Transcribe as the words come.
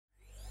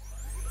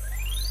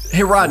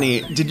Hey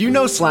Rodney, did you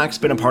know Slack's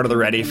been a part of the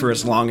Ready for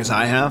as long as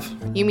I have?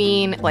 You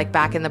mean like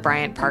back in the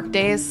Bryant Park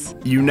days?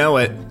 You know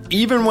it.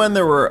 Even when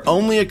there were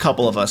only a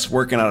couple of us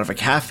working out of a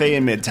cafe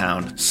in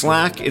Midtown,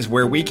 Slack is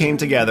where we came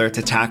together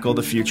to tackle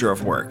the future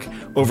of work.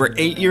 Over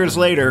 8 years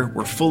later,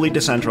 we're fully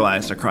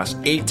decentralized across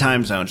 8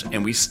 time zones,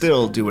 and we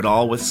still do it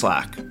all with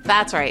Slack.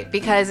 That's right,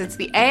 because it's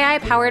the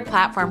AI-powered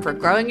platform for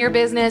growing your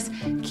business,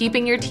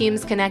 keeping your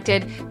teams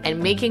connected, and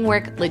making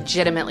work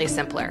legitimately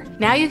simpler.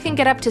 Now you can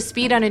get up to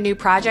speed on a new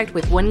project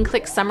with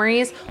one-click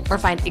summaries or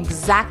find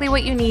exactly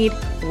what you need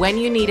when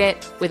you need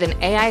it with an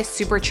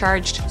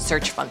AI-supercharged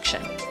search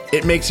function.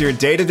 It makes your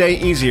day-to-day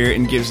easier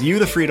and gives you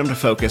the freedom to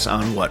focus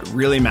on what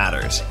really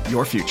matters,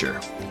 your future.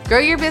 Grow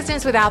your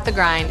business without the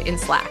grind in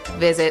Slack.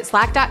 Visit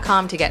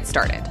slack.com to get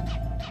started.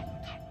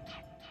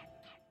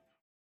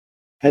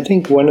 I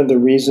think one of the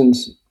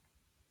reasons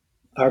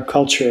our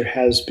culture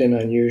has been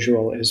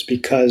unusual is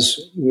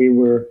because we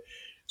were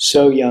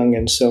so young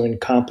and so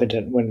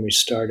incompetent when we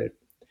started.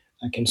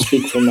 I can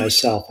speak for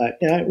myself.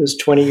 I was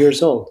 20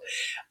 years old.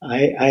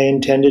 I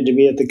intended to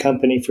be at the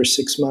company for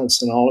 6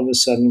 months, and all of a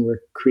sudden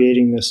we're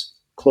creating this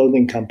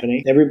clothing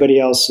company. Everybody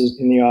else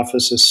in the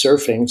office is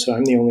surfing, so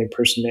I'm the only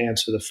person to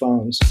answer the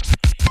phones.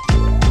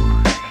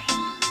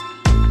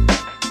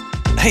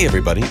 Hey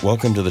everybody,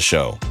 welcome to the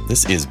show.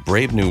 This is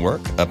Brave New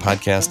Work, a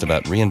podcast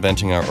about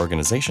reinventing our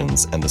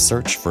organizations and the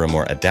search for a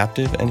more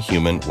adaptive and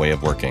human way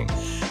of working.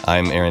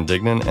 I'm Aaron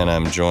Dignan, and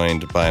I'm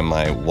joined by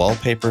my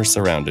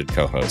wallpaper-surrounded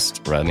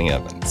co-host, Rodney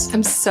Evans.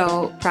 I'm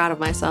so proud of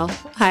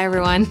myself. Hi,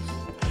 everyone.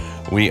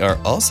 We are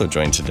also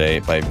joined today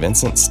by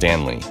Vincent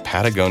Stanley,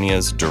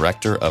 Patagonia's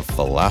Director of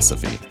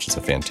Philosophy, which is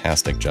a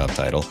fantastic job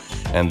title,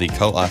 and the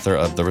co-author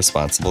of The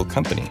Responsible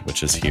Company,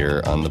 which is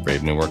here on the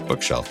Brave New Work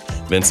bookshelf.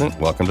 Vincent,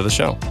 welcome to the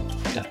show.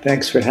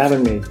 Thanks for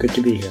having me. Good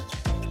to be here.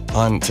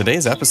 On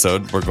today's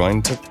episode, we're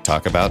going to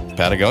talk about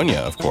Patagonia,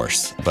 of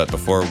course. But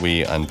before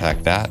we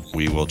unpack that,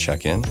 we will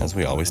check in, as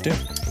we always do.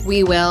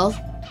 We will.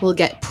 We'll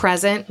get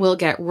present. We'll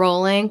get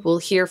rolling. We'll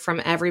hear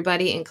from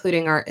everybody,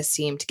 including our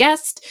esteemed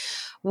guest,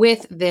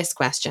 with this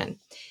question.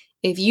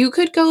 If you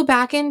could go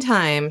back in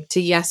time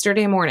to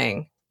yesterday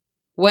morning,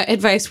 what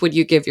advice would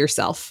you give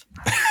yourself?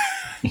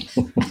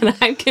 And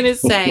I'm going to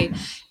say,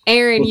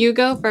 Aaron, you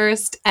go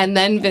first, and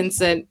then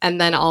Vincent, and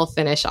then I'll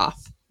finish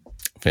off.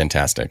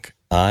 Fantastic.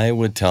 I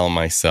would tell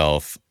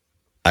myself,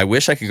 I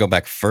wish I could go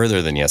back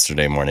further than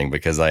yesterday morning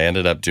because I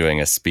ended up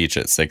doing a speech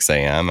at 6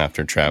 a.m.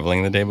 after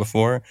traveling the day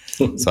before.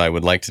 So I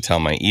would like to tell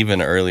my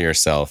even earlier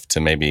self to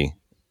maybe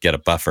get a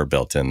buffer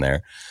built in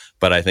there.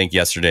 But I think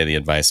yesterday the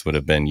advice would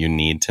have been, you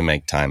need to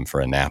make time for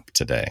a nap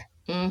today.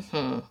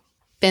 Mm-hmm.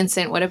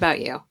 Vincent, what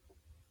about you?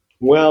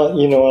 Well,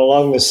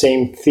 along the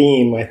same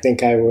theme, I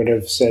think I would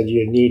have said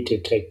you need to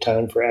take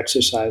time for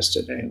exercise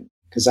today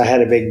because I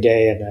had a big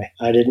day and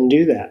I didn't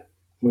do that,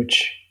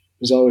 which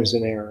is always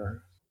an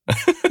error.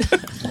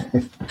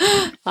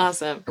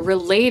 Awesome.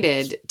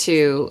 Related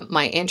to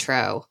my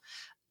intro,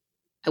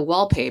 I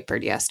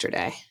wallpapered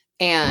yesterday.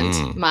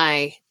 And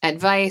my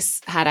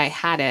advice, had I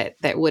had it,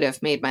 that would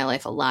have made my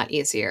life a lot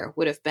easier,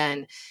 would have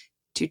been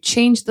to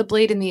change the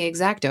blade in the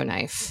X-Acto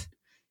knife,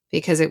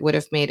 because it would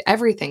have made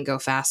everything go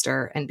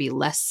faster and be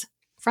less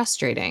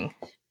frustrating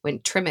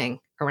when trimming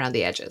around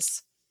the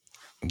edges.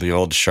 The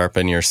old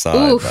sharpen your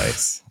saw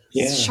advice.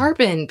 Yeah.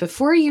 Sharpen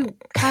before you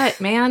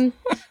cut, man.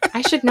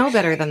 I should know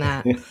better than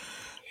that.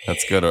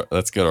 That's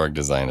good org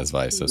design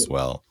advice as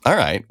well. All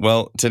right.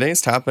 Well, today's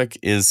topic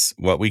is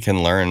what we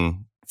can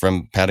learn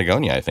from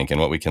Patagonia, I think,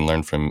 and what we can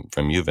learn from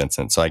you,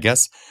 Vincent. So I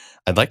guess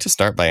I'd like to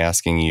start by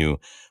asking you,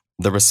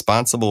 The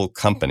Responsible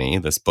Company,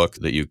 this book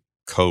that you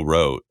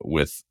co-wrote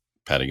with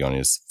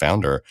Patagonia's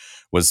founder,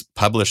 was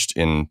published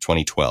in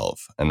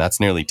 2012, and that's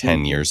nearly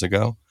 10 years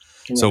ago.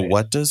 Right. So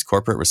what does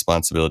corporate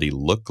responsibility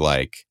look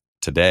like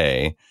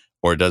today,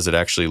 or does it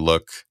actually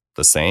look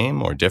the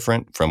same or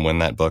different from when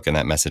that book and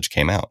that message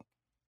came out?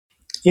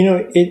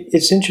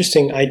 It's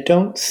interesting. I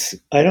don't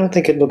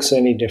think it looks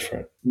any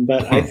different,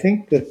 but I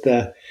think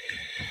that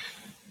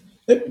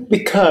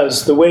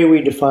because the way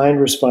we define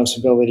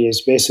responsibility is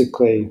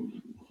basically,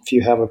 if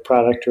you have a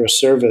product or a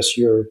service,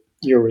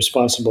 you're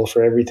responsible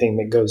for everything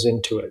that goes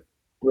into it,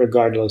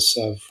 regardless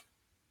of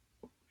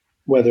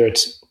whether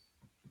it's,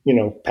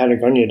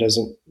 Patagonia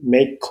doesn't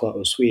make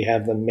clothes. We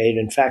have them made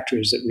in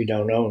factories that we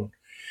don't own.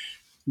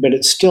 But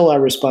it's still our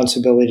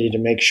responsibility to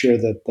make sure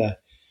that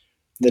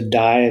the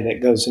dye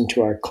that goes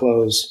into our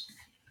clothes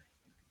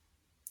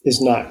is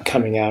not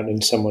coming out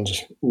in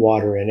someone's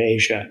water in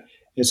Asia.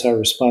 It's our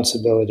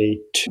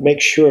responsibility to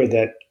make sure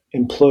that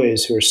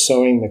employees who are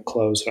sewing the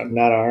clothes,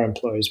 not our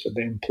employees, but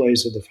the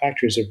employees of the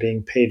factories, are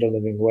being paid a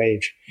living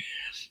wage.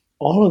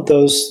 All of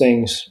those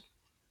things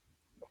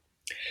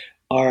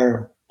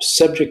are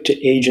subject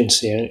to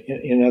agency.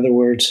 In other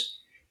words,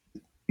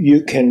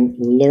 you can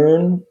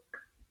learn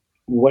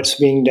what's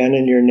being done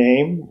in your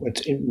name,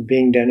 what's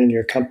being done in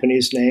your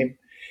company's name,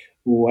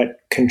 what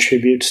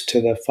contributes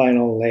to the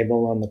final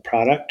label on the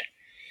product.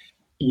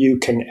 You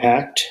can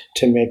act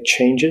to make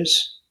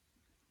changes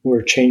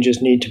where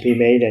changes need to be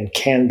made and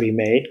can be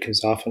made,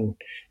 because often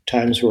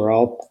times we're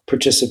all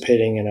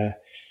participating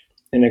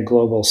in a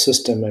global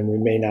system, and we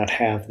may not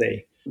have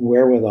the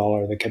wherewithal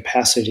or the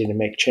capacity to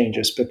make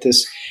changes. But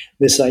this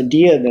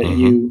idea that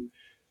you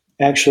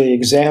actually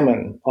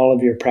examine all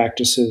of your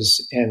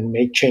practices and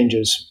make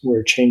changes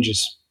where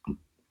changes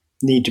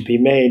need to be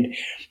made,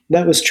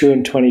 that was true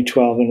in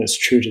 2012 and it's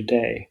true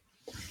today.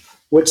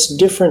 What's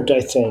different,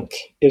 I think,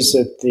 is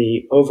that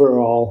the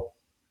overall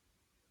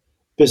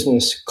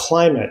business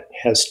climate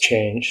has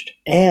changed.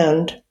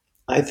 And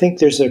I think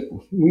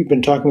we've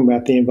been talking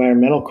about the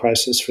environmental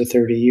crisis for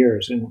 30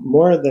 years, and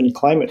more than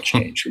climate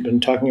change, we've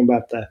been talking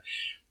about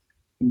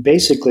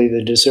basically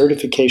the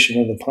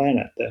desertification of the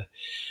planet,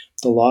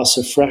 the loss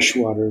of fresh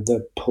water,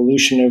 the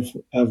pollution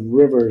of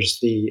rivers,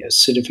 the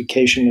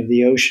acidification of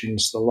the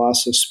oceans, the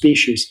loss of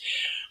species.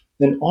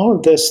 And all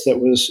of this that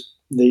was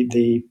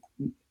the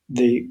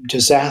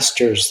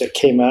disasters that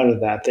came out of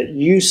that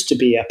used to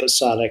be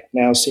episodic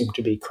now seem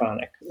to be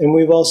chronic. And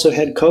we've also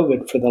had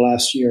COVID for the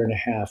last year and a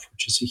half,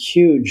 which is a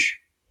huge,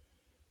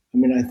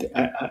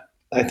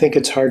 I think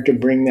it's hard to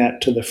bring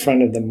that to the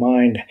front of the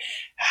mind,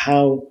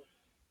 how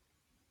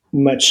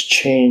much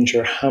change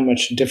or how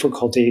much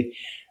difficulty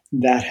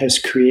that has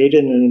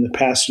created in the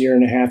past year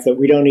and a half that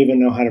we don't even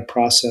know how to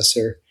process,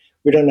 or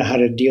we don't know how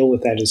to deal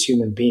with that as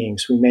human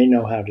beings. We may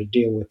know how to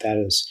deal with that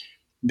as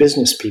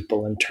business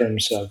people in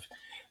terms of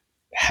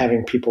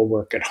having people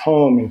work at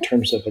home, in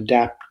terms of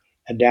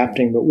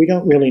adapting, but we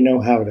don't really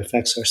know how it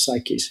affects our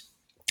psyches.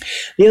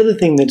 The other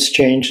thing that's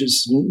changed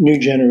is new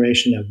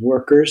generation of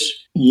workers.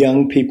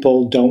 Young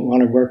people don't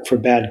want to work for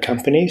bad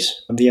companies.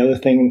 The other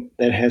thing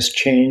that has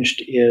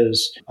changed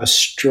is a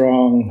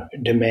strong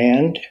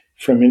demand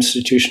from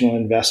institutional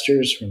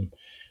investors, from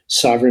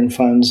sovereign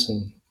funds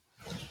and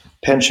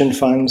pension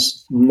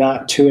funds,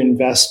 not to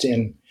invest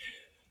in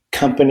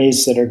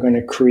companies that are going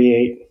to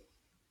create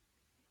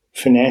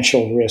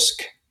financial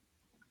risk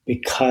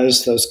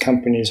because those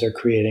companies are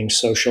creating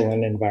social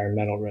and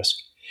environmental risk.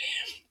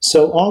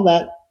 So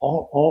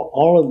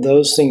all of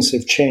those things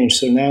have changed.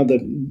 So now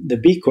the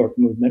B Corp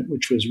movement,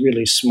 which was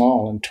really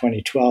small in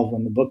 2012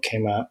 when the book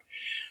came out,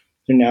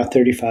 there are now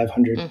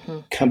 3,500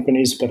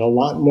 companies, but a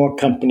lot more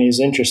companies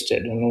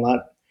interested, and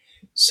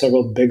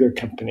several bigger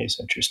companies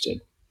interested.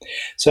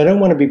 So I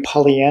don't want to be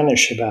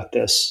Pollyannish about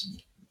this,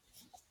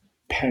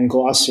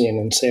 Panglossian,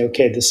 and say,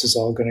 okay, this is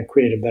all going to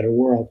create a better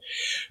world.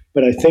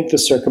 But I think the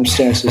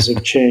circumstances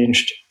have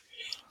changed,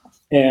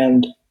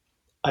 and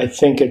I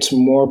think it's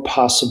more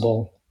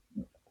possible,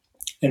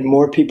 and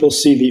more people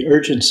see the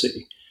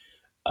urgency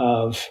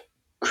of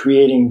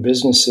creating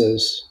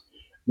businesses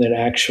that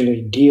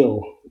actually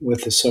deal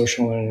with the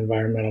social and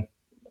environmental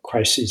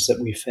crises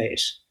that we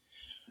face.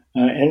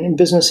 And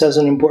business has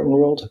an important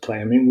role to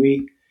play. I mean,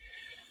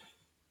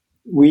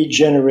 we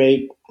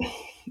generate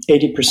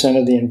 80%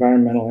 of the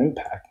environmental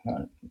impact.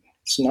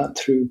 It's not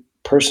through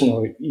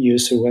personal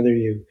use or whether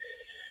you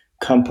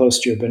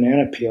compost your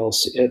banana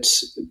peels.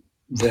 It's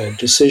the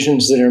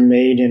decisions that are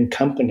made in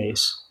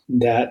companies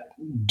that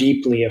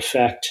deeply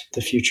affect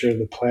the future of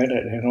the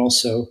planet and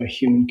also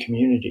human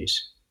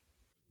communities.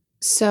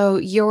 So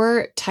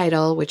your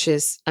title, which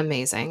is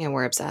amazing and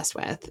we're obsessed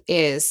with,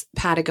 is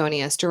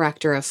Patagonia's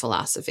Director of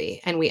Philosophy.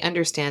 And we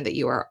understand that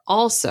you are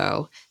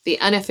also the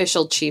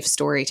unofficial chief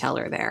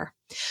storyteller there.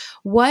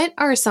 What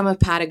are some of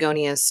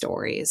Patagonia's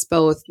stories,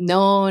 both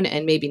known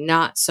and maybe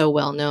not so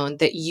well known,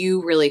 that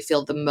you really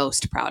feel the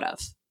most proud of?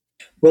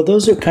 Well,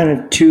 those are kind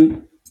of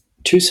two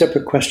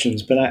separate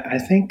questions, but I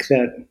think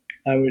that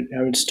I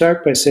would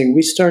start by saying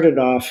we started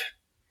off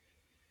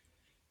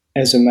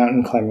as a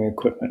mountain climbing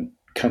equipment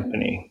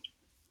company.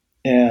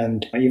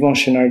 And Yvon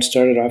Chouinard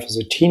started off as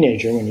a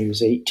teenager when he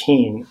was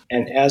 18.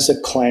 And as a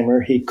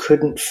climber, he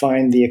couldn't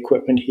find the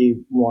equipment he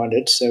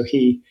wanted. So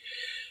he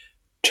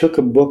took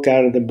a book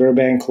out of the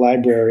Burbank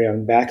Library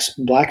on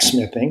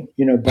blacksmithing,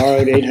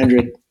 borrowed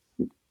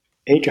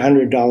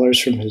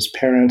 $800 from his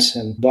parents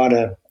and bought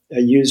a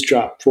used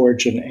drop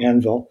forge and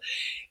anvil,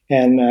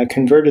 and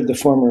converted the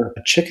former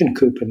chicken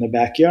coop in the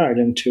backyard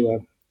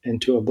into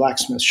a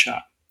blacksmith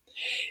shop.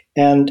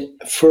 And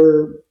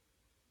for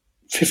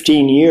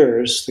 15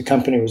 years, the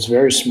company was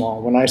very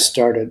small. When I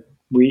started,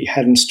 we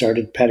hadn't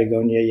started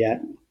Patagonia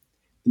yet.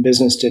 The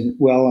business did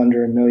well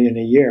under $1 million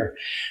a year,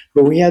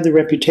 but we had the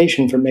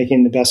reputation for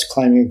making the best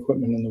climbing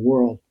equipment in the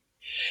world.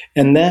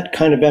 And that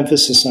kind of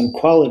emphasis on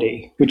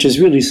quality, which is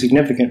really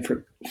significant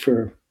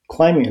for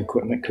climbing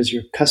equipment because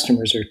your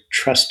customers are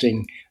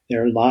trusting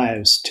their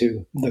lives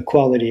to the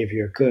quality of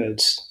your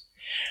goods.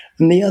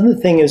 And the other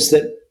thing is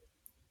that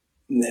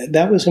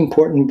was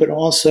important, but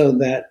also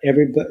that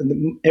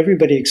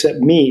everybody except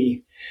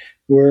me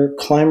were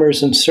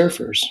climbers and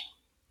surfers.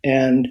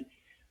 And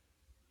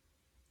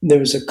there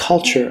was a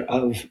culture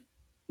of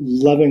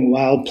loving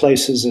wild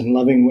places and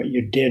loving what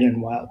you did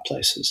in wild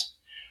places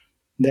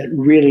that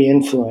really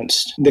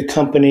influenced the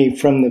company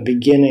from the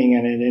beginning,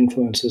 and it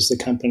influences the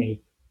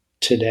company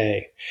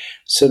today.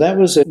 So that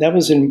was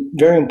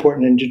very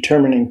important in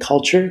determining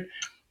culture.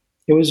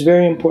 It was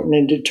very important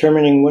in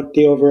determining what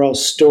the overall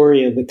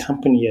story of the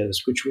company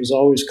is, which was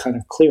always kind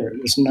of clear.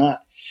 It was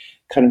not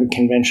kind of a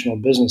conventional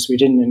business. We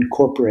didn't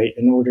incorporate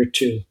in order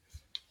to,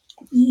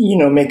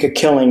 make a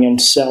killing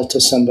and sell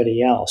to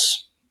somebody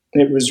else.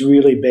 It was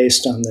really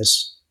based on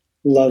this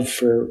love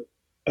for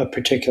a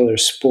particular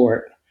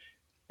sport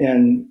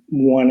and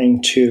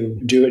wanting to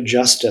do it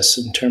justice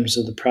in terms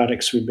of the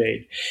products we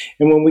made.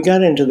 And when we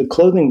got into the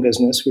clothing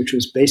business, which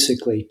was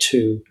basically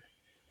to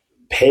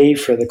pay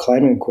for the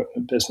climbing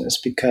equipment business,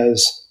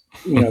 because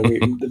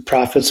the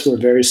profits were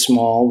very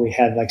small. We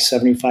had like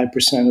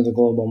 75% of the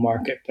global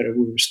market, but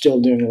we were still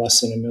doing less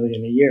than $1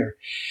 million a year.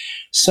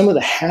 Some of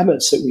the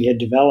habits that we had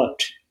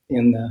developed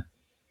in the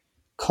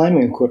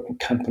climbing equipment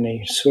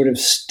company sort of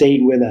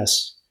stayed with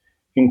us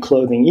in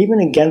clothing, even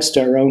against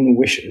our own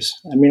wishes.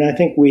 I mean, I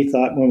think we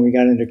thought when we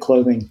got into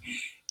clothing,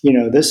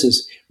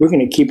 we're going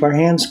to keep our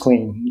hands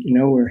clean.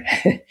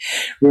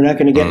 We're not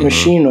going to get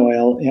machine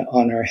oil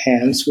on our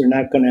hands.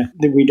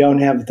 We don't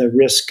have the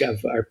risk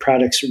of our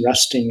products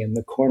rusting in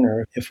the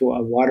corner if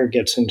water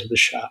gets into the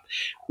shop.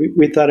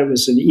 We thought it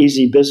was an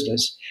easy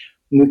business.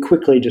 And we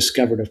quickly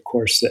discovered, of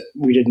course, that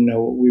we didn't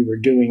know what we were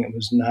doing. It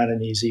was not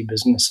an easy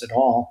business at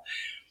all.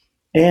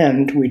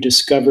 And we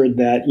discovered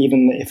that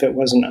even if it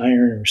wasn't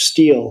iron or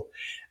steel,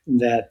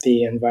 that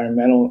the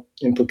environmental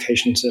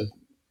implications of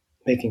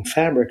making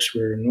fabrics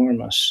were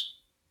enormous.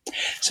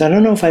 So I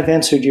don't know if I've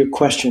answered your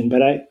question,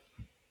 but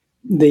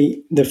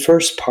the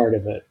first part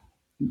of it,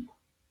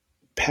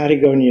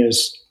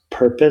 Patagonia's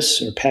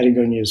purpose or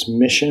Patagonia's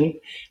mission,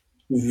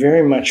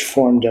 very much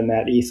formed on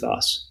that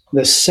ethos.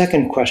 The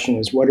second question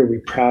is, what are we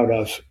proud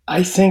of?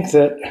 I think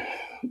that,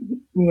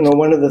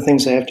 one of the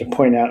things I have to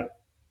point out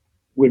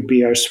would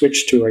be our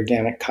switch to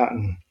organic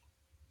cotton,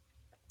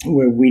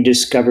 where we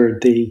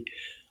discovered the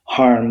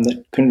harm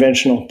that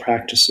conventional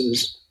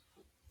practices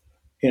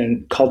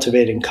in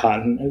cultivating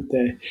cotton.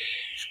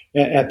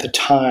 At the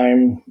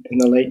time, in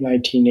the late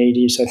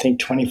 1980s, I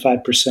think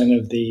 25%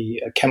 of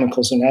the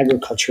chemicals in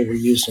agriculture were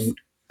used in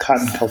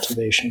cotton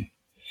cultivation.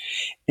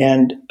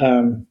 And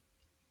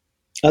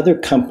other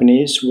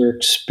companies were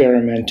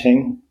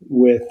experimenting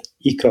with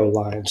eco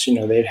lines.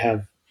 They'd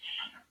have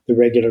the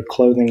regular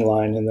clothing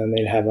line, and then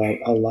they'd have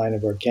a line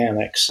of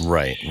organics.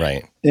 Right.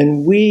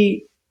 And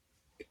we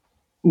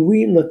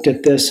looked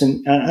at this,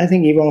 and I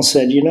think Yvonne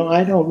said,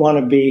 I don't want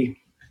to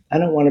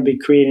be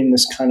creating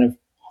this kind of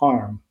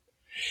harm.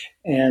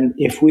 And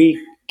if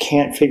we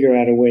can't figure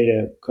out a way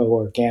to go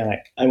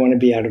organic, I want to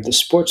be out of the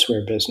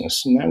sportswear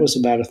business. And that was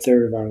about a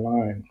third of our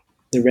line,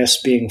 the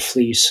rest being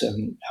fleece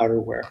and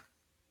outerwear.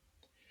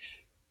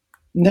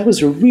 And that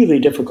was a really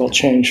difficult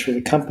change for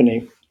the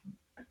company.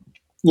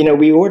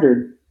 We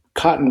ordered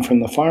cotton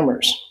from the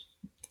farmers.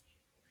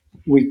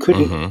 We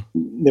couldn't.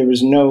 There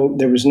was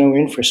no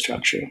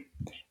infrastructure.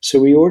 So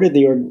we ordered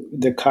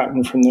the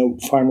cotton from the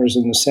farmers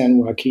in the San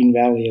Joaquin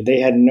Valley. They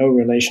had no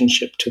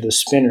relationship to the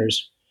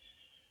spinners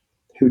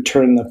who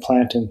turned the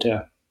plant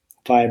into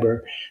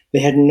fiber. They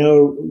had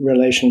no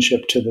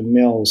relationship to the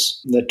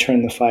mills that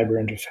turned the fiber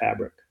into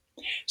fabric.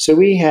 So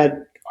we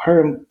had our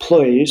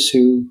employees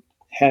who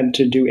had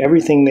to do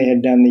everything they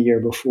had done the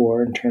year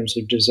before in terms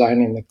of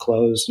designing the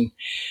clothes and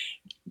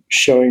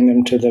showing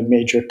them to the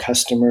major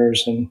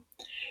customers and,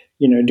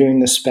 doing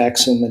the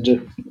specs and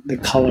the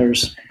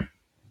colors.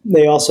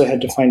 They also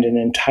had to find an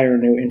entire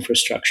new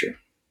infrastructure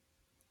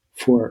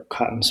for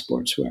cotton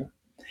sportswear.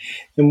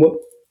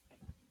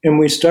 And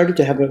we started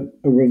to have a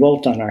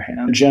revolt on our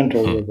hands, a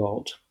gentle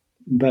revolt.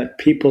 But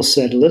people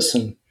said,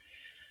 listen,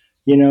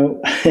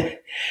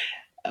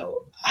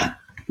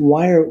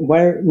 why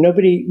are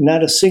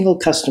not a single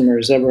customer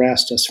has ever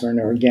asked us for an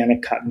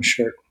organic cotton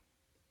shirt.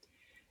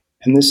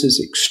 And this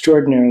is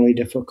extraordinarily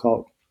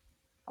difficult.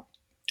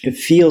 It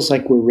feels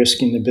like we're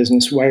risking the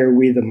business. Why are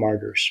we the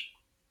martyrs?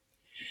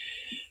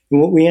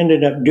 And what we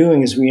ended up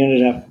doing is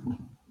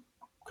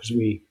because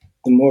the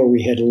more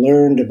we had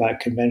learned about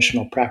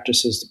conventional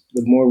practices,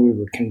 the more we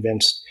were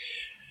convinced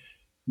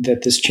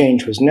that this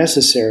change was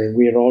necessary.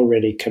 We had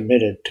already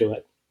committed to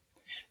it.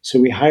 So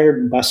we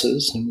hired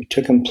buses and we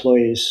took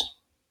employees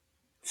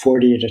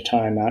 40 at a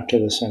time out to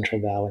the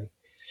Central Valley.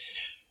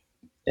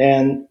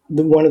 And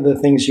one of the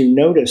things you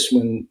noticed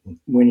when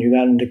you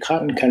got into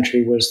cotton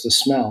country was the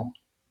smell,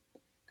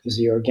 because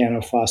the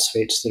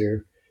organophosphates that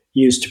are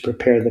used to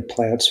prepare the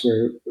plants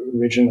were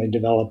originally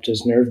developed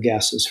as nerve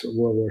gases for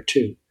World War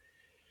II.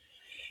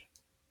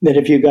 That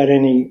if you got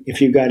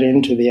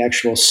into the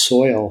actual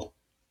soil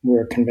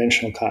where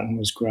conventional cotton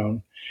was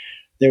grown,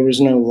 there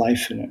was no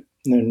life in it.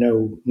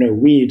 No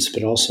weeds,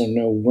 but also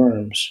no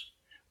worms.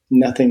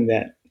 Nothing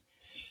that,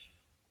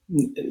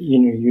 you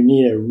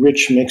need a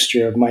rich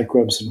mixture of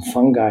microbes and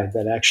fungi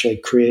that actually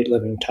create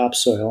living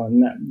topsoil,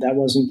 and that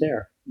wasn't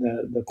there.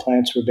 The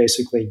plants were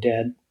basically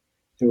dead.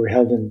 They were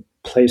held in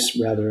place,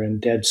 rather, in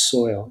dead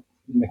soil,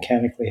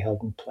 mechanically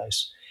held in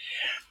place.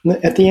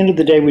 At the end of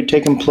the day, we'd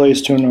take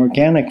employees to an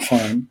organic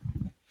farm,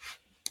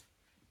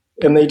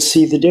 and they'd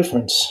see the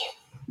difference.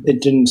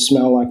 It didn't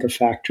smell like a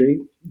factory.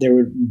 There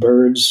were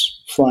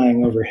birds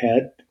flying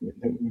overhead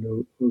that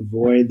would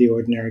avoid the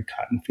ordinary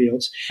cotton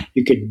fields.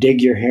 You could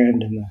dig your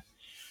hand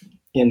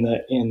in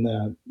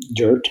the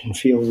dirt and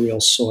feel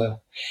real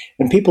soil.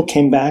 And people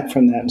came back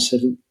from that and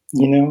said,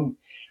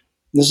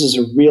 this is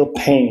a real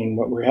pain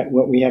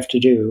what we have to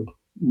do,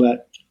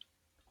 but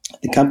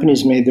the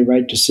company's made the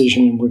right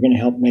decision and we're going to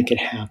help make it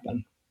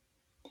happen.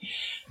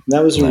 And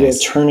that was a real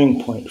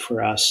turning point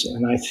for us.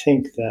 And I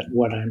think that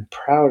what I'm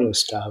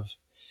proudest of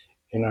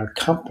in our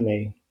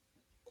company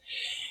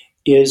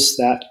is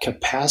that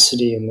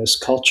capacity in this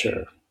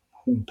culture,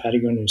 in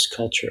Patagonia's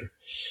culture,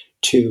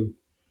 to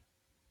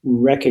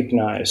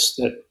recognize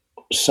that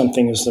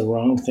something is the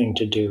wrong thing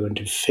to do and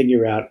to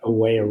figure out a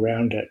way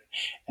around it,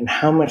 and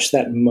how much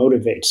that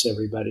motivates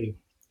everybody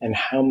and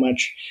how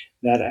much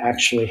that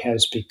actually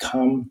has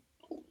become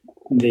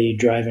the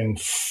driving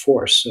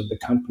force of the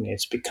company.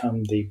 It's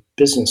become the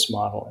business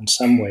model in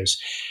some ways,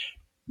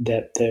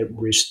 that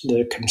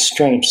the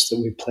constraints that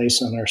we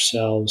place on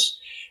ourselves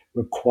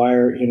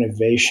require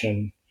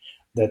innovation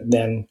that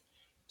then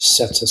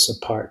sets us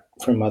apart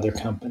from other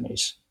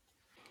companies.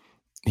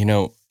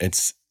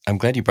 I'm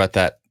glad you brought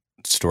that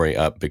story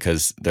up,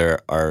 because there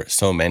are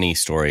so many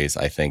stories,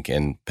 I think,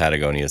 in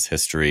Patagonia's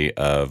history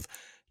of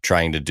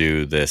trying to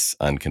do this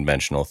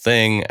unconventional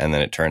thing, and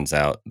then it turns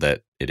out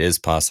that it is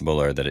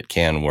possible or that it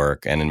can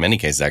work, and in many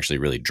cases actually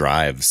really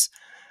drives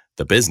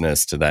the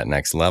business to that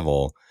next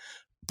level.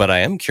 But I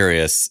am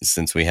curious,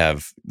 since we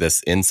have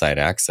this inside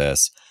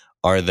access,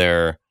 are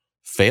there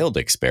failed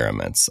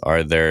experiments?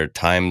 Are there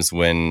times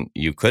when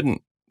you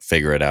couldn't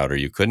figure it out or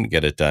you couldn't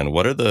get it done?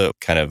 What are the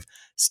kind of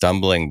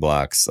stumbling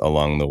blocks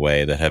along the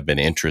way that have been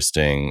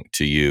interesting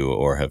to you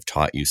or have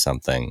taught you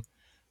something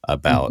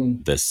about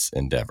this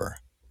endeavor?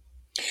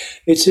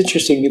 It's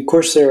interesting. Of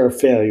course, there are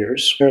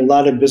failures. There are a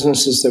lot of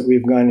businesses that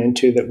we've gone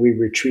into that we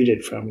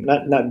retreated from.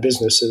 Not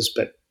businesses,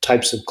 but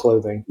types of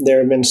clothing. There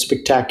have been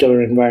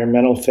spectacular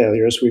environmental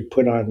failures. We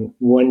put on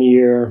one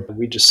year,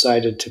 we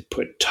decided to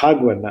put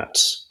tagua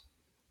nuts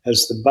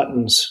as the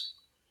buttons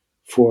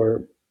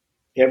for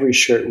every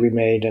shirt we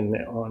made and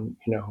on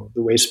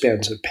the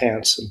waistbands of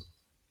pants. And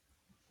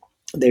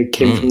they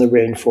came from the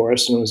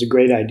rainforest, and it was a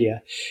great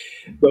idea.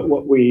 But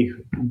what we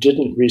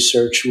didn't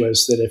research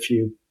was that if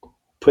you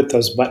put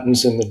those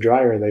buttons in the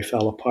dryer, they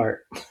fell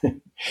apart.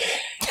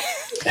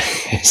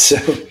 so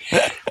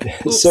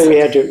we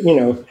had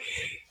to,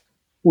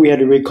 we had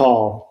to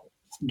recall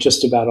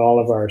just about all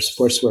of our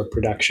sportswear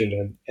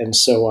production and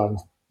so on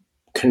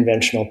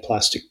conventional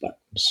plastic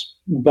buttons.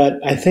 But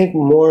I think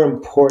more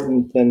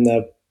important than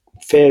the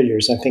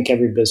failures, I think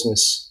every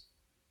business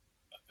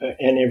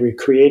and every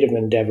creative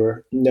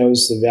endeavor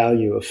knows the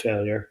value of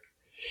failure.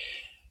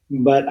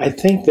 But I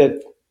think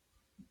that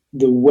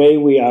the way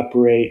we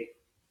operate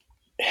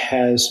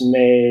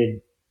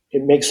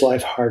makes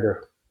life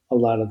harder a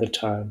lot of the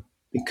time,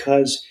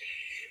 because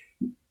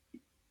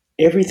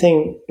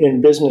everything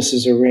in business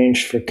is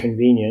arranged for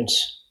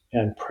convenience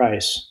and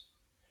price.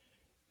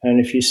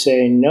 And if you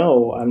say,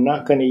 no, I'm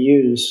not going to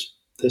use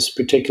this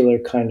particular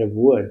kind of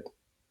wood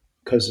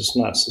because it's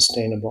not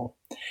sustainable,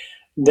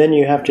 then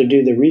you have to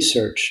do the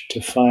research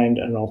to find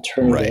an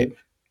alternative. Right.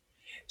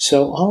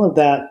 So all of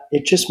that,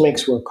 it just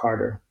makes work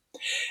harder.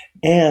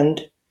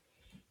 And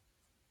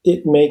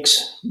it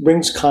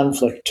brings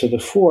conflict to the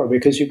fore,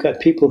 because you've got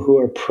people who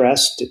are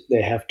pressed.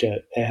 They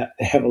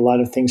have a lot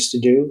of things to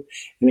do.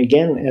 And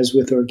again, as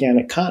with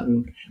organic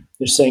cotton,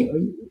 they're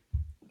saying,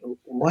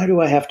 why do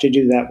I have to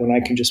do that when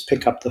I can just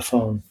pick up the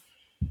phone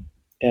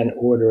and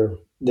order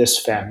this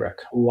fabric?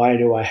 Why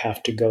do I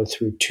have to go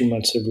through 2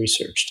 months of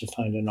research to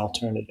find an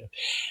alternative?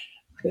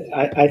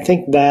 I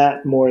think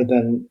that more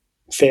than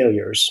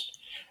failures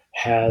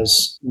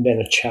has been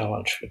a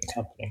challenge for the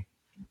company.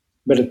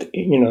 But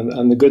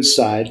on the good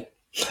side,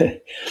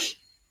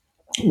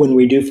 when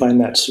we do find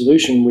that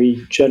solution,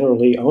 we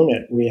generally own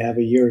it. We have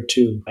a year or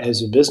two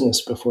as a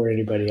business before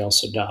anybody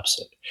else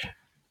adopts it.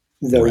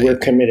 Though We're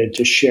committed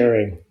to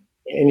sharing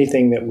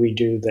anything that we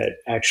do that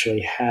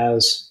actually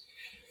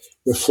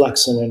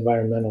reflects an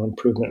environmental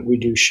improvement. We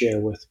do share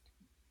with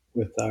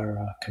our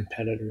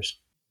competitors.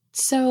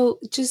 So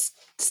just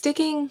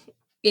sticking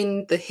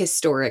in the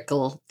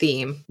historical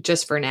theme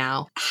just for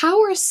now,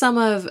 how are some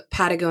of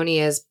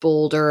Patagonia's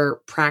bolder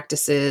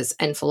practices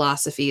and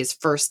philosophies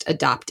first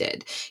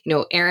adopted?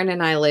 Aaron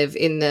and I live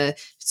in the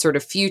sort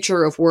of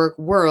future of work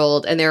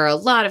world, and there are a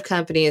lot of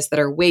companies that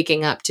are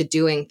waking up to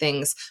doing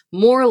things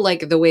more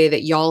like the way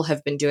that y'all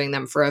have been doing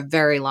them for a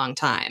very long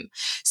time.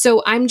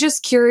 So I'm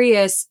just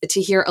curious to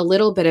hear a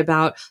little bit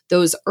about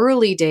those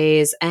early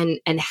days and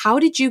how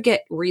did you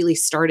get really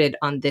started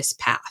on this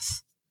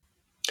path?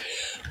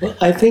 Well,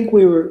 I think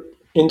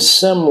in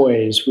some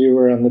ways, we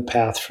were on the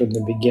path from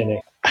the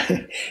beginning.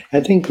 I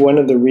think one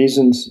of the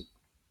reasons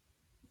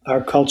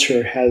our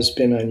culture has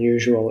been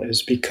unusual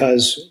is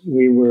because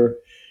we were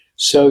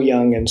so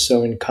young and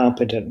so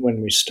incompetent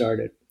when we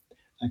started.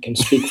 I can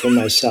speak for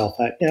myself.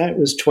 I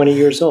was 20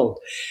 years old.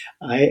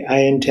 I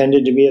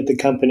intended to be at the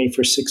company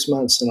for 6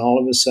 months, and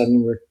all of a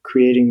sudden we're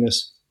creating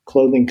this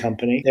clothing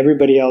company.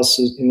 Everybody else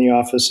in the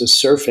office is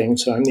surfing,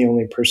 so I'm the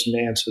only person to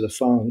answer the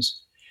phones.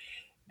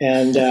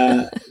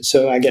 And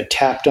so I get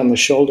tapped on the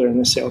shoulder and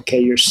they say,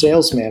 okay, you're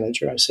sales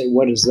manager. I say,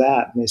 what is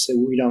that? And they say,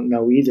 we don't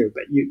know either,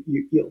 but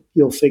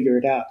you'll figure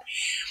it out.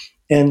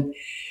 And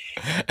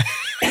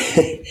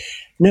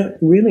no,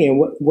 really.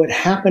 And what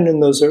happened in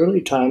those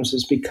early times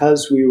is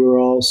because we were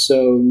all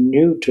so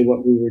new to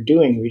what we were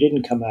doing, we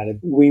didn't come out of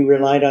it. We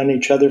relied on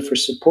each other for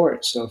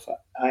support. So if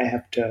I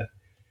have to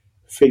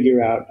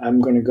figure out I'm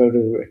going to go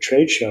to a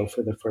trade show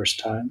for the first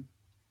time,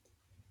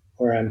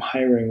 or I'm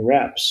hiring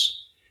reps,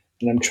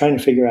 and I'm trying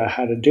to figure out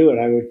how to do it,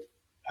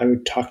 I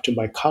would talk to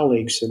my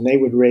colleagues, and they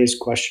would raise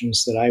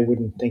questions that I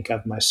wouldn't think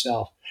of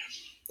myself.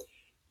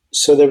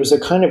 So there was a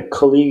kind of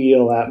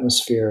collegial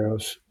atmosphere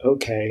of,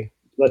 okay,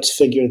 let's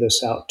figure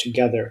this out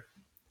together.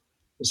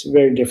 It's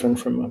very different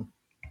from an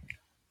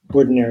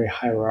ordinary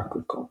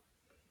hierarchical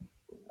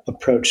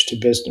approach to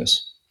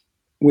business.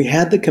 We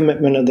had the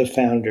commitment of the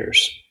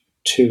founders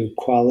to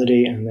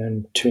quality and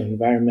then to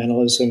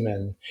environmentalism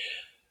and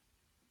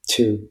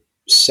to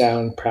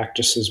sound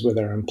practices with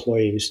our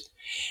employees.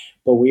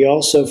 But we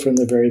also, from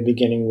the very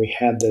beginning, we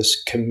had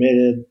this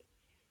committed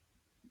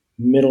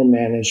middle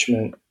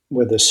management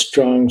with a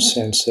strong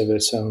sense of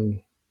its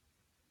own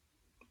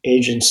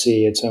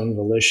agency, its own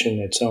volition,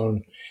 its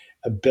own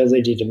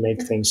ability to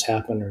make things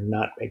happen or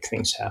not make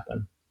things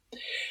happen.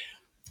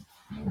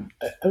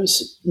 I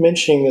was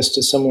mentioning this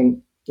to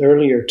someone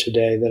earlier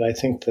today, that I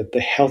think that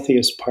the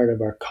healthiest part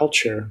of our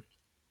culture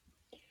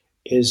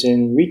is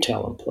in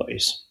retail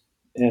employees.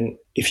 And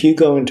if you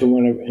go into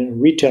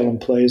retail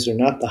employees, they're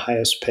not the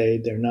highest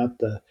paid, they're not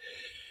the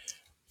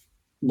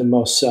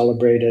most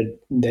celebrated.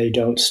 They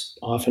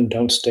often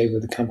don't stay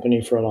with the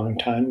company for a long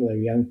time. They're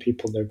young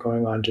people, they're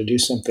going on to do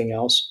something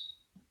else.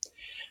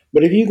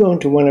 But if you go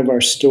into one of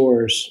our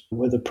stores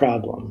with a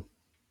problem,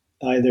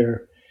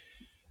 either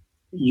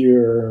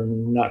you're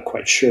not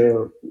quite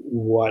sure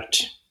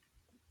what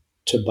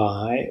to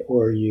buy,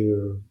 or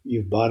you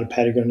bought a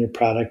Patagonia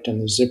product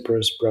and the zipper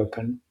is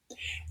broken,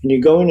 and you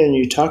go in and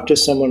you talk to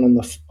someone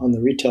on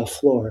the retail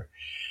floor,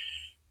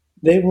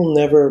 they will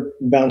never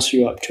bounce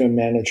you up to a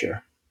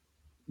manager.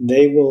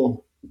 They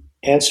will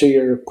answer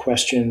your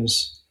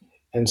questions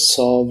and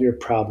solve your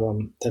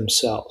problem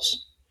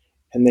themselves.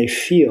 And they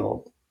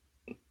know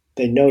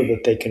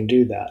that they can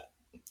do that,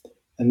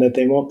 and that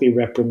they won't be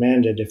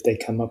reprimanded if they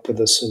come up with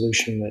a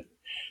solution that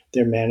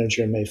their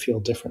manager may feel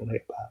differently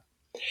about.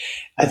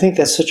 I think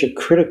that's such a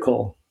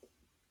critical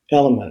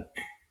element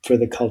for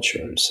the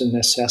culture. It's a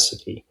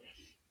necessity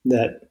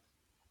that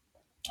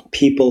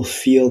people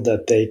feel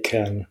that they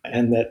can,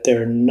 and that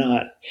they're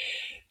not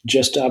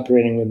just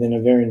operating within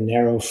a very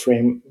narrow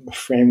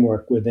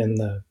framework within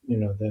the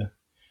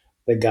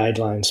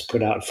guidelines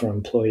put out for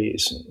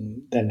employees,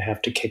 and then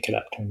have to kick it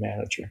up to a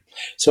manager.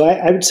 So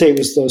I would say it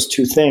was those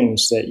two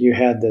things, that you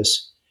had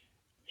this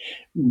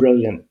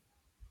brilliant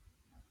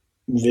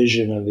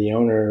vision of the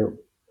owner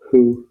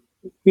who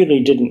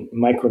really didn't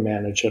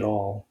micromanage at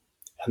all.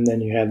 And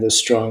then you have this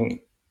strong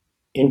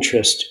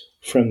interest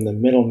from the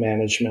middle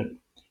management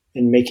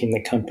in making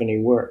the company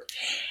work.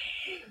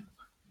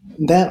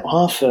 That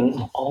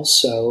often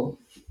also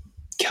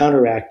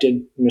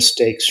counteracted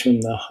mistakes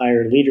from the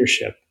higher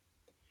leadership.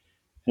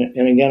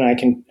 And again,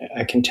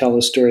 I can tell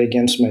the story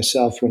against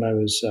myself. When I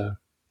was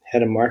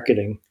head of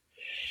marketing,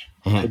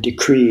 I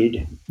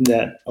decreed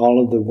that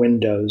all of the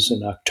windows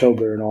in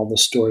October in all the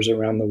stores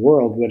around the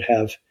world would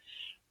have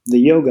the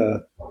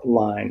yoga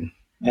line.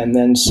 And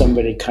then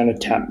somebody kind of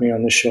tapped me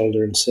on the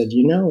shoulder and said,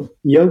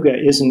 yoga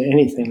isn't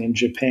anything in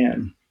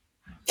Japan.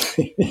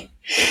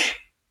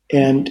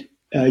 And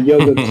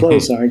yoga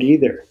clothes aren't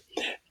either.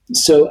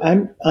 So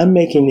I'm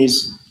making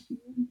these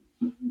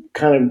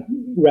kind of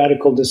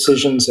radical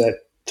decisions at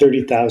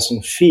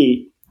 30,000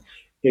 feet,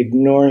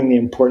 ignoring the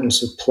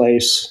importance of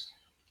place,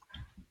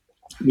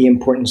 the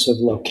importance of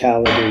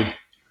locality,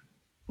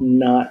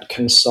 not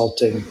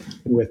consulting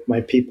with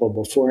my people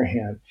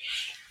beforehand.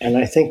 And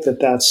I think that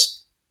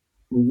that's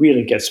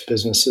really gets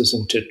businesses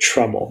into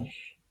trouble.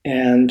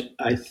 And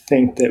I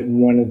think that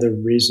one of the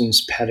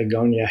reasons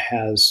Patagonia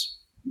has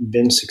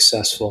been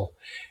successful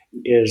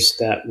is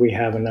that we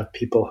have enough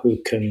people who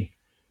can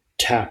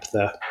tap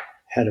the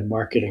head of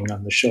marketing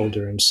on the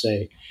shoulder and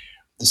say,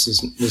 this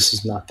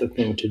is not the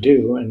thing to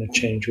do, and a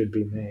change would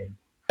be made.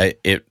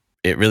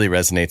 It really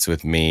resonates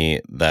with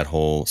me, that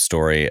whole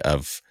story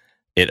of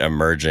it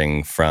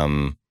emerging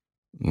from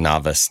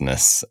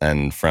noviceness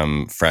and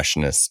from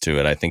freshness to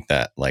it. I think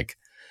that like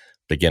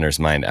beginner's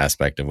mind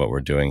aspect of what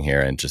we're doing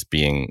here, and just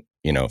being,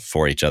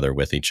 for each other,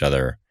 with each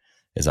other,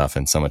 is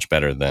often so much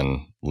better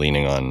than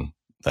leaning on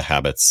the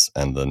habits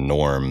and the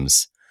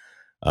norms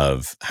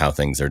of how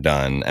things are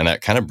done. And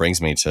that kind of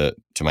brings me to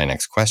my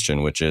next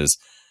question, which is,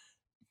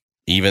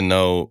 even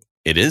though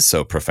it is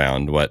so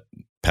profound what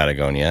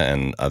Patagonia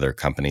and other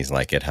companies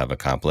like it have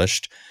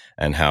accomplished,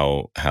 and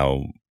how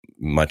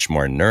much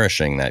more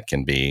nourishing that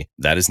can be,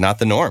 that is not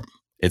the norm.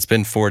 It's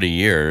been 40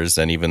 years,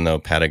 and even though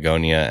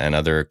Patagonia and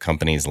other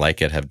companies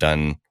like it have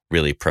done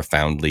really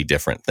profoundly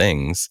different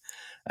things,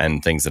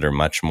 and things that are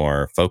much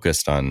more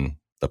focused on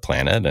the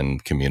planet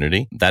and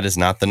community. That is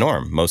not the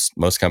norm.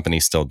 Most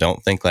companies still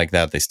don't think like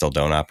that. They still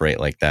don't operate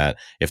like that.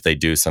 If they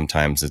do,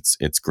 sometimes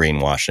it's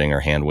greenwashing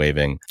or hand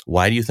waving.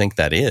 Why do you think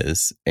that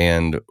is?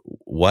 And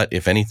what,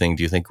 if anything,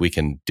 do you think we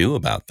can do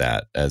about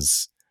that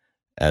as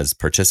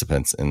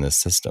participants in this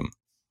system?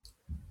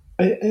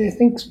 I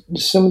think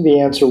some of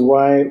the answer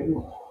why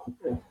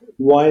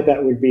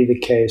that would be the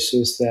case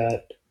is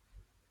that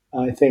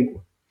I think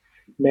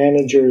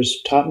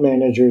top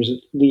managers,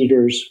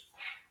 leaders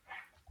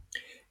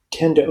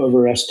tend to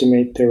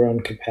overestimate their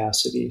own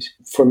capacities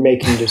for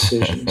making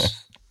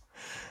decisions.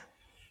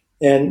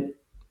 and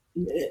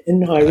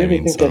no, I really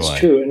think so that's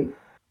true.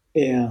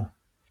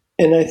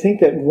 And I think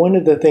that one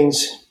of the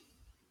things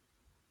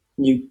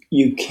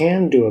you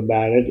can do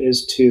about it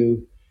is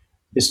to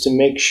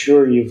make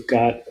sure you've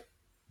got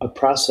a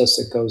process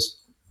that goes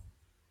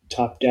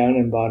top down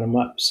and bottom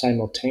up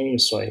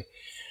simultaneously,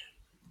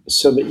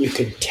 so that you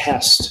can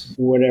test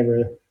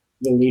whatever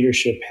the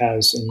leadership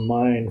has in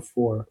mind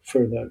for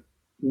the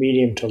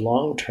medium to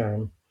long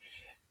term,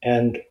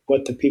 and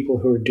what the people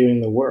who are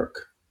doing the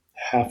work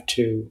have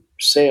to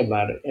say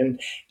about it. And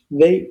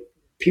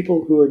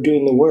people who are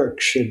doing the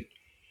work should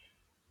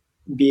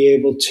be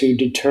able to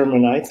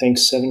determine, I think,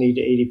 70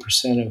 to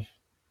 80% of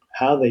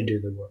how they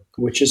do the work,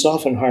 which is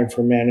often hard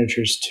for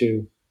managers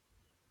to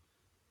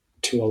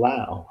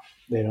allow.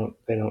 They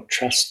don't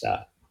trust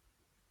that.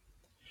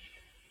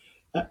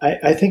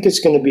 I think it's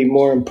going to be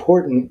more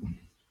important.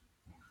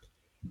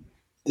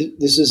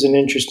 This is an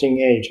interesting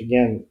age.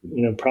 Again,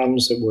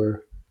 problems that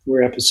were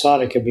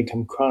episodic have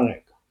become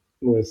chronic,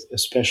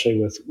 especially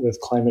with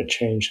climate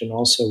change and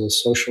also with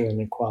social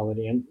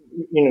inequality. And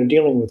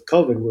dealing with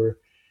COVID,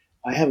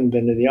 I haven't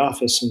been to the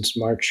office since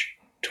March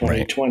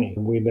 2020. Right.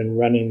 We've been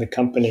running the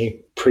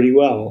company pretty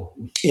well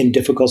in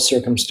difficult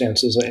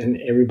circumstances, and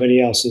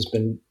everybody else has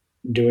been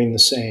doing the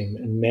same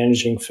and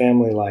managing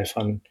family life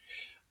on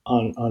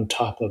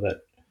top of it.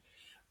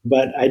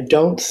 But I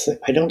don't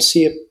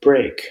see a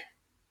break.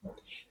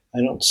 I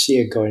don't see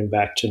it going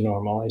back to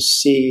normal. I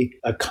see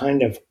a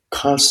kind of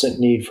constant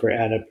need for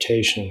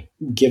adaptation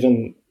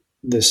given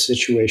the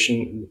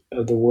situation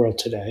of the world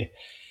today.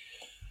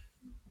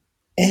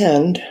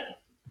 And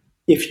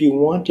if you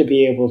want to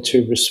be able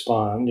to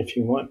respond, if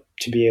you want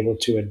to be able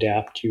to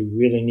adapt, you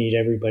really need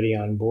everybody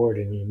on board,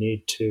 and you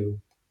need to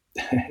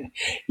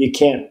you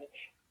can't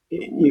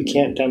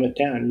dumb it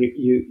down.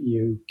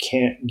 You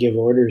can't give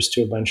orders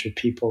to a bunch of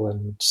people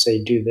and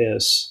say, do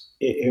this.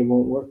 It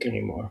won't work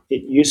anymore.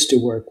 It used to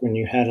work when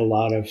you had a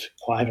lot of,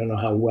 I don't know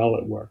how well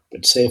it worked,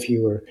 but say if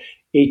you were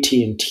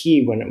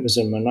AT&T when it was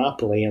a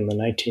monopoly in the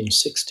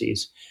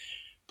 1960s,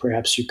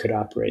 perhaps you could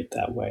operate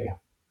that way.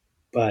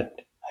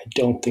 But I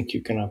don't think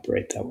you can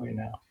operate that way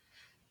now.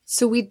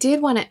 So we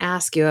did want to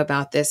ask you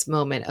about this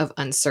moment of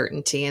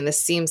uncertainty, and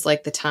this seems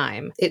like the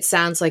time. It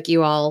sounds like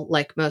you all,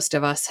 like most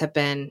of us, have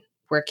been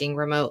working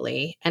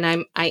remotely.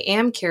 And I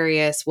am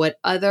curious what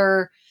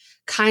other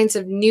kinds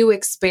of new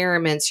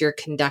experiments you're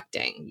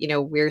conducting.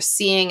 We're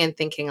seeing and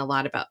thinking a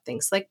lot about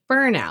things like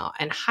burnout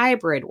and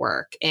hybrid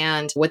work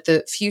and what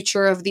the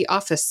future of the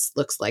office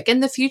looks like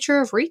and the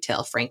future of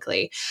retail,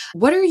 frankly.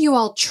 What are you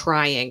all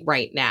trying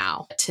right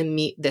now to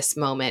meet this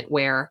moment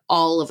where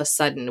all of a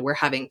sudden we're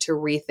having to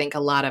rethink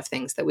a lot of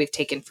things that we've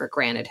taken for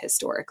granted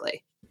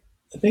historically?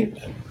 I think,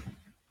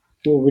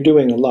 we're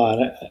doing a lot.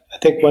 I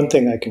think one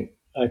thing I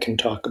can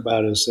talk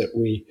about is that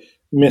we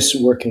miss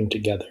working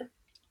together.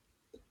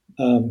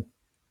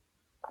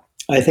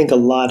 I think a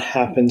lot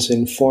happens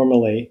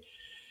informally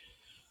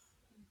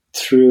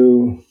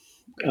through,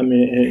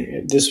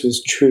 this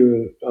was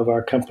true of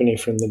our company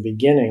from the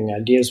beginning.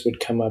 Ideas would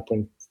come up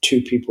when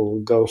two people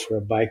would go for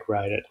a bike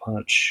ride at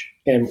lunch.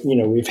 And,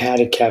 we've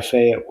had a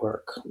cafe at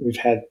work. We've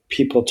had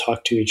people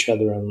talk to each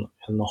other in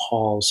the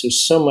halls.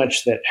 There's so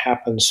much that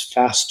happens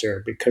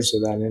faster because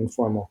of that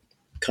informal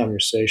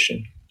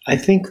conversation. I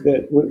think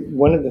that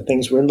one of the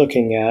things we're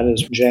looking at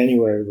is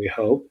January, we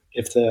hope,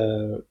 if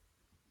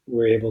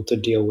we're able to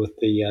deal with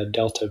the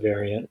Delta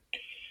variant.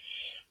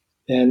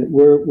 And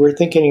we're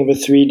thinking of a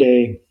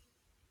 3-day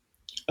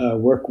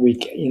work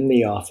week in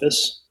the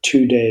office,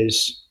 2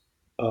 days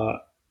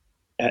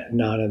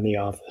not in the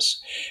office.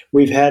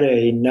 We've had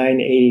a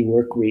 980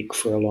 work week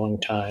for a long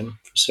time,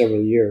 for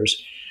several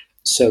years,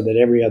 so that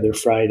every other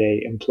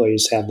Friday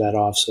employees have that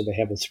off, so they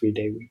have a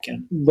 3-day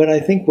weekend. But I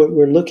think what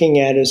we're looking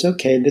at is,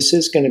 okay, this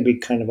is going to be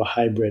kind of a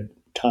hybrid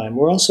time.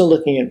 We're also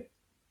looking at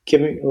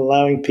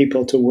allowing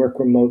people to work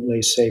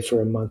remotely, say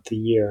for a month a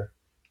year,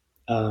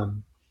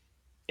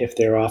 if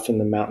they're off in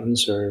the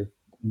mountains or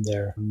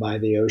they're by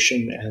the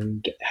ocean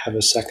and have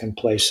a second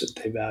place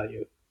that they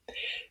value.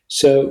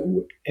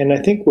 So, and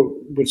I think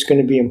what's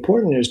going to be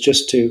important is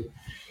just to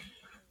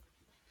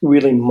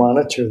really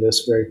monitor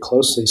this very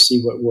closely,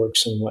 see what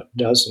works and what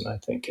doesn't. I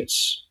think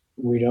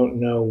we don't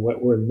know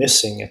what we're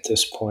missing at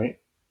this point,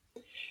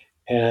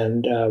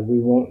 and we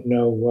won't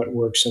know what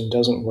works and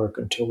doesn't work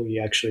until we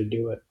actually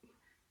do it.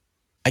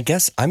 I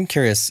guess I'm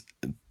curious,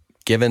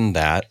 given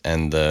that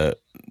and the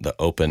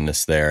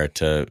openness there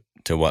to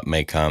what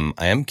may come,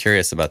 I am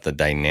curious about the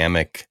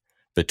dynamic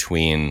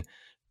between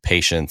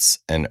patience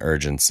and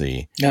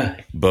urgency, Yeah.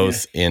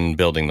 both in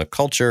building the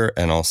culture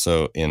and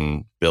also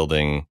in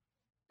building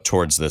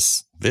towards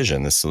this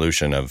vision, this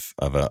solution of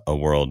a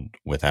world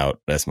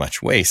without as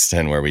much waste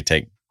and where we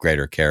take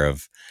greater care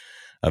of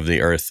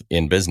the earth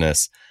in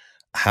business.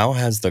 How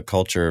has the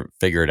culture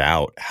figured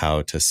out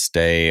how to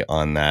stay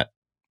on that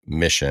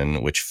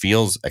mission, which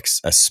feels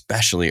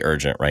especially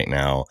urgent right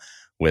now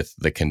with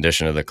the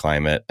condition of the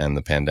climate and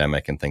the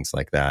pandemic and things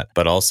like that,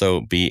 but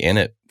also be in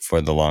it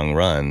for the long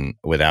run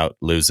without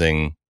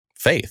losing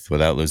faith,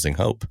 without losing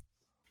hope?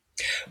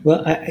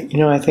 Well,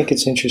 I think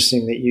it's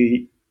interesting that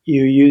you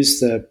use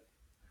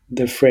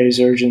the phrase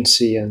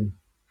urgency and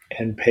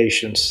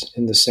patience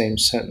in the same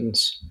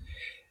sentence.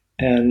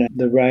 And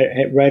the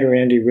writer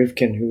Andy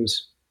Rivkin,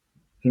 who's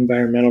an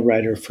environmental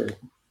writer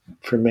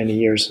for many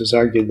years, has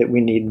argued that we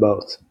need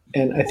both.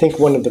 And I think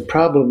one of the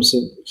problems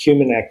in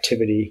human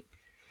activity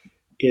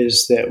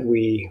is that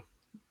we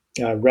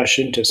rush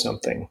into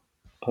something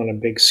on a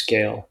big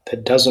scale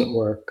that doesn't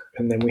work,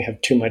 and then we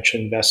have too much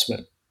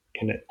investment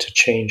in it to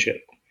change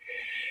it.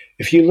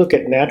 If you look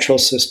at natural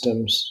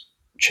systems,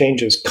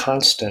 change is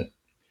constant,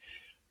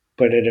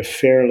 but at a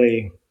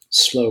fairly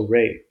slow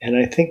rate. And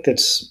I think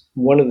that's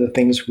one of the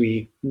things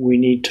we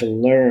need to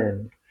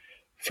learn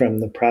from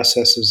the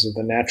processes of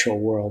the natural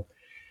world,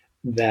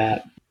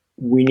 that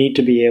we need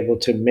to be able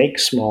to make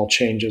small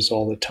changes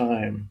all the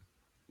time,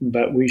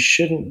 but we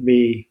shouldn't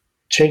be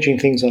changing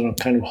things on a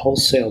kind of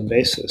wholesale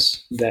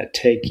basis that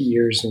take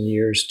years and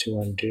years to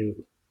undo.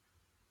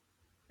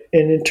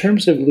 And in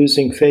terms of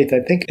losing faith, I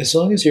think as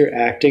long as you're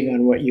acting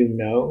on what you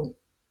know,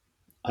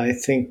 I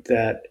think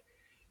that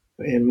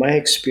in my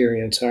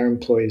experience, our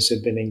employees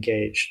have been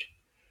engaged.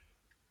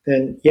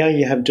 And yeah,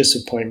 you have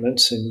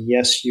disappointments, and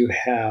yes, you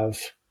have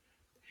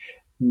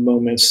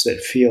moments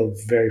that feel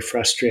very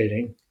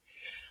frustrating.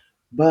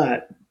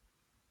 But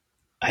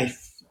I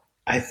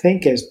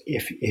think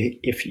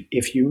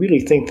if you really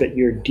think that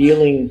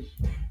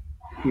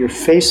you're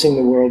facing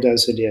the world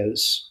as it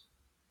is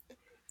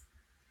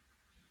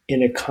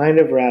in a kind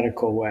of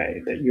radical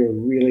way, that you're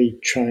really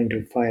trying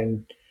to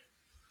find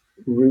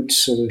root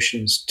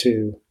solutions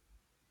to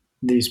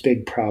these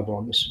big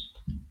problems,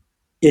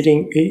 it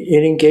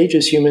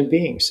engages human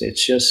beings.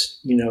 It's just,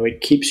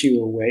 it keeps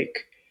you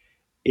awake.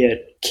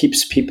 It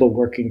keeps people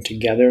working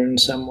together in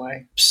some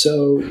way.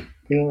 So,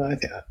 I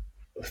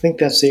think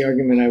that's the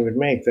argument I would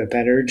make,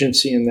 that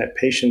urgency and that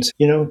patience,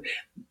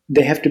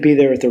 they have to be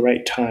there at the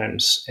right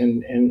times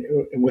and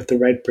with the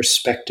right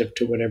perspective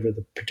to whatever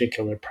the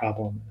particular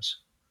problem is.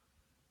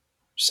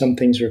 Some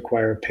things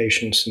require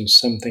patience and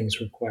some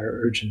things require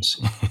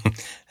urgency.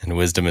 And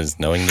wisdom is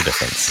knowing the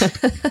difference.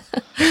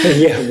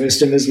 Yeah,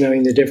 wisdom is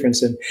knowing the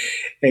difference.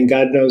 And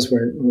God knows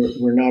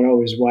we're not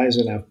always wise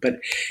enough. But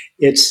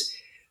it's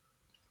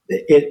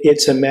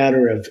a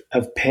matter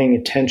of paying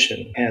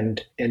attention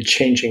and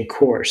changing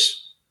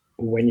course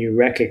when you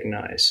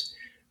recognize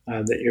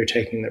that you're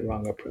taking the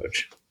wrong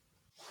approach.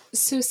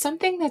 So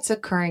something that's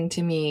occurring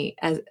to me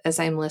as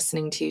I'm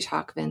listening to you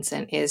talk,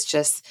 Vincent, is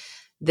just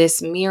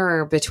this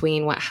mirror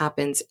between what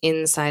happens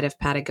inside of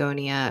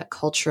Patagonia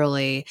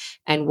culturally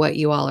and what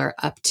you all are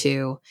up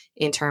to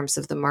in terms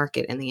of the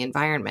market and the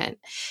environment.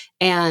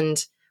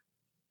 And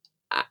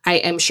I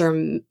am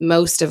sure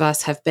most of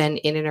us have been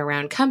in and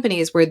around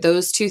companies where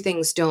those two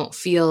things don't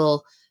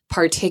feel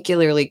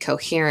particularly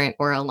coherent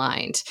or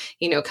aligned.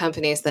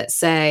 Companies that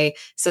say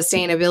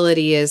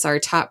sustainability is our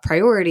top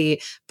priority,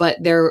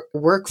 but their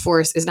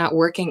workforce is not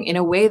working in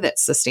a way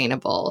that's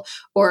sustainable,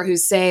 or who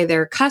say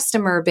their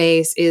customer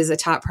base is a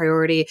top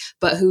priority,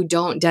 but who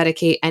don't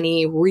dedicate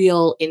any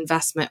real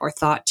investment or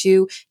thought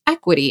to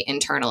equity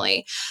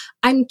internally.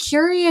 I'm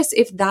curious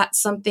if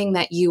that's something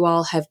that you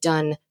all have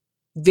done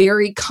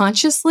very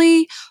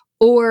consciously,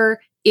 or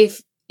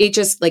if it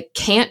just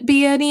can't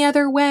be any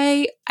other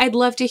way. I'd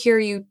love to hear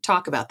you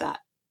talk about that.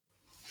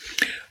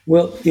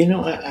 Well,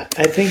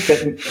 I think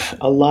that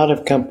a lot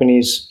of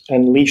companies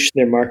unleash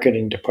their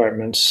marketing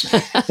departments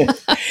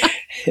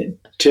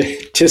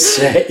to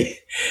say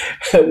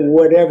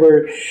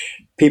whatever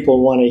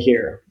people want to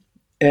hear.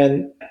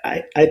 And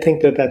I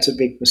think that that's a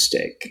big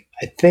mistake.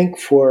 I think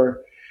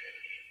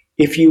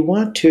if you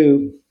want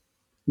to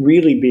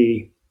really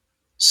be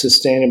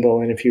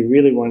sustainable, and if you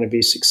really want to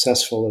be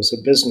successful as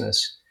a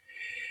business,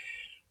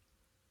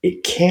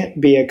 it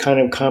can't be a kind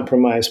of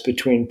compromise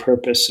between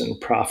purpose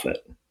and profit.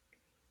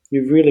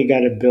 You've really got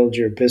to build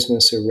your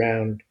business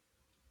around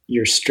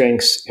your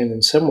strengths and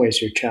in some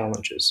ways your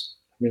challenges.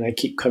 I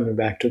keep coming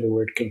back to the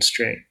word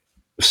constraint.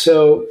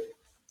 So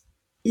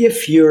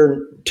if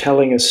you're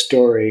telling a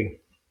story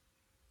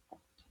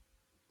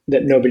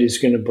that nobody's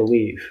going to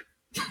believe,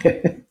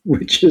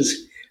 which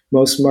is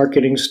most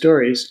marketing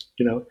stories,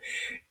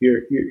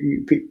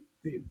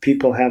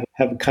 people have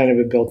a kind of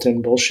a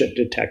built-in bullshit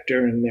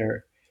detector, and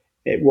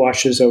it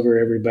washes over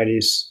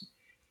everybody's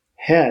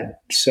head.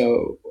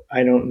 So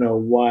I don't know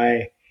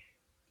why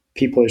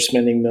people are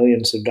spending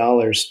millions of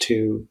dollars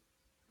to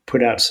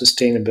put out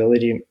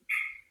sustainability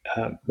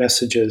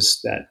messages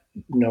that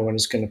no one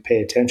is going to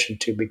pay attention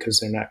to because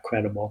they're not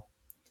credible.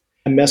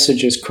 A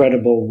message is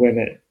credible when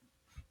it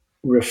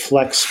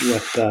reflects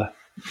what the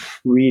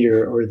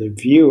reader or the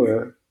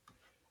viewer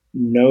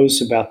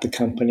knows about the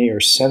company or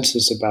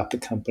senses about the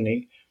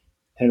company,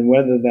 and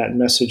whether that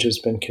message has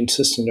been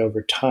consistent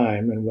over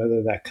time and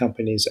whether that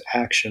company's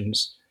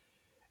actions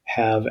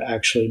have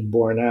actually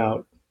borne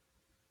out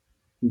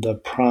the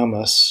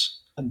promise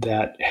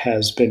that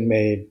has been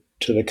made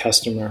to the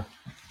customer.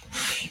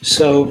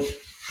 So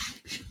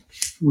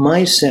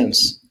my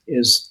sense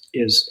is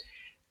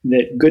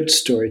that good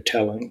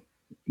storytelling,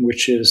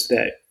 which is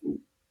that,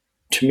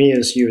 to me,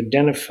 as you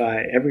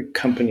identify, every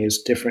company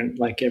is different,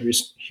 like every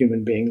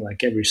human being,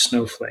 like every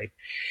snowflake.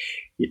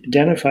 You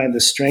identify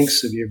the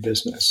strengths of your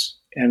business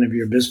and of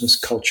your business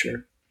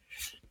culture.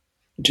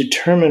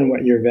 Determine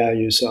what your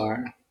values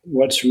are,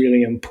 what's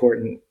really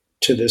important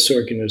to this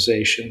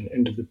organization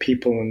and to the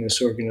people in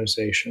this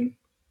organization,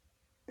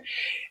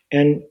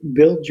 and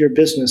build your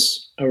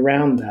business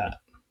around that.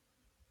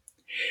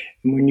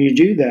 And when you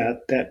do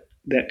that,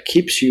 that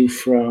keeps you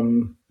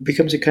from,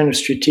 becomes a kind of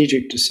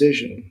strategic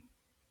decision,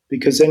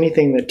 because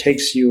anything that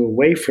takes you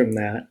away from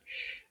that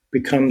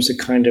becomes a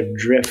kind of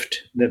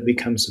drift that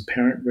becomes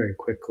apparent very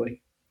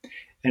quickly.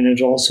 And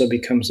it also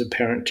becomes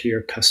apparent to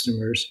your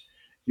customers,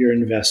 your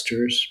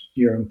investors,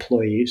 your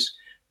employees,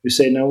 who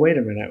say, no, wait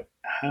a minute,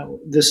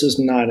 this is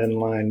not in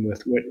line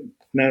with what,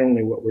 not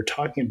only what we're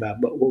talking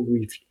about, but what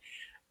we've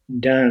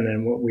done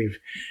and what we've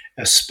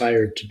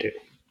aspired to do.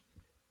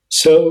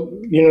 So,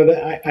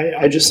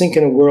 I just think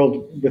in a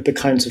world with the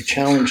kinds of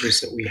challenges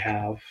that we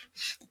have,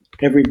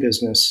 every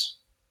business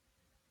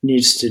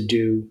needs to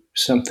do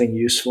something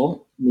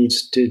useful,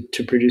 needs to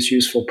produce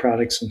useful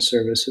products and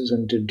services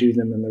and to do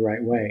them in the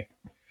right way.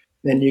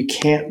 And you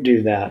can't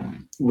do that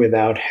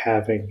without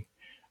having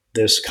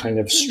this kind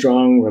of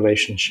strong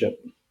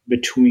relationship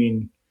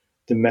between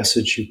the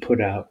message you put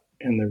out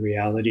and the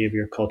reality of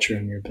your culture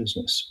and your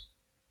business.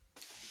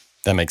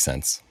 That makes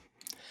sense.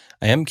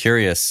 I am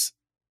curious,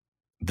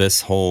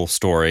 this whole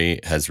story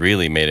has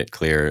really made it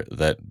clear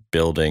that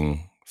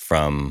building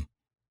from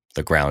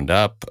the ground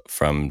up,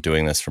 from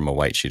doing this from a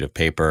white sheet of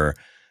paper,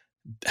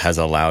 has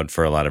allowed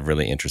for a lot of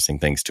really interesting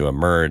things to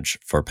emerge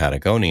for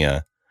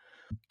Patagonia.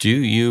 Do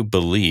you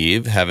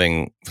believe,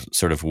 having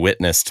sort of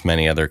witnessed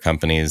many other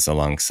companies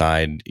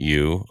alongside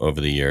you over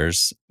the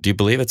years, do you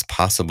believe it's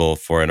possible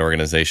for an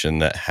organization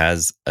that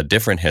has a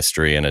different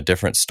history and a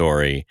different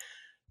story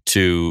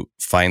to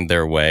find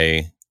their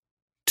way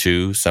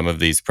to some of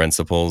these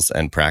principles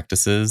and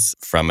practices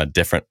from a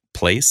different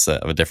place,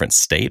 of a different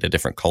state, a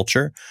different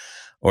culture?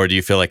 Or do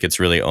you feel like it's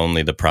really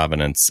only the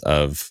provenance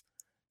of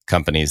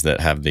companies that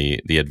have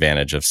the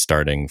advantage of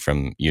starting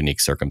from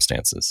unique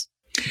circumstances?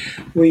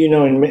 Well,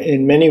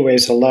 in many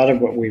ways, a lot of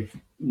what we've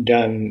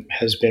done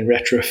has been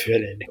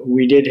retrofitted.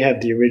 We did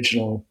have the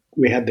original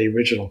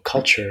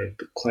culture,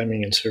 the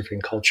climbing and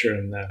surfing culture,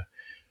 and the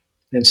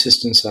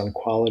insistence on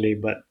quality.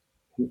 But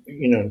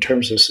in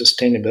terms of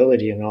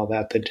sustainability and all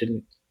that,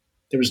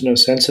 there was no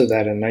sense of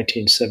that in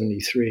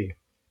 1973.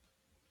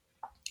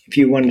 If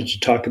you wanted to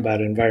talk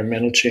about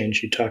environmental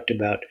change, you talked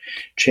about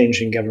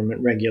changing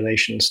government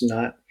regulations,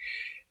 not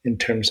in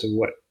terms of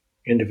what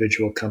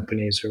individual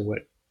companies or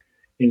what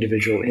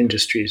individual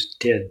industries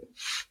did.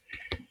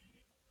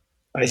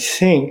 I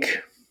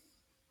think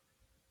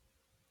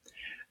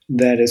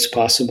that it's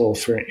possible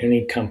for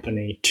any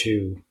company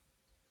to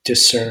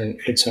discern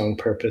its own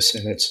purpose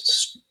and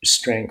its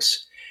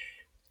strengths,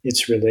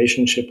 its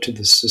relationship to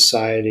the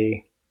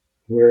society,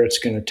 where it's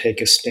going to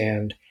take a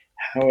stand,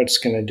 how it's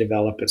going to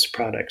develop its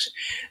products.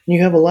 And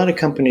you have a lot of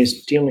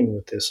companies dealing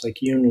with this, like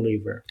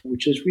Unilever,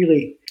 which is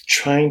really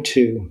trying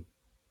to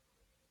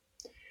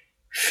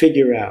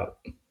figure out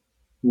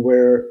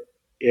where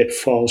it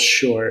falls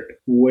short,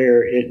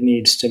 where it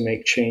needs to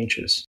make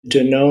changes.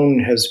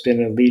 Danone has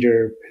been a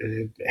leader,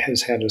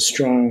 has had a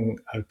strong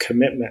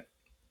commitment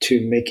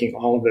to making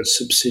all of its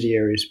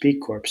subsidiaries B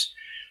Corps.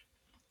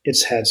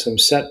 It's had some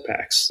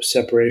setbacks,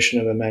 separation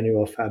of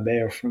Emmanuel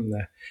Faber from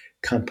the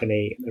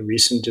company, a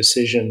recent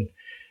decision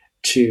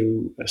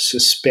to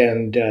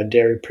suspend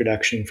dairy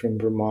production from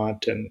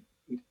Vermont and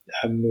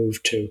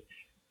move to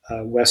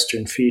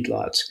Western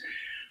feedlots.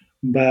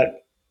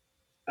 But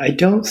I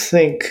don't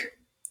think,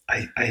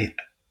 I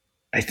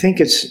think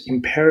it's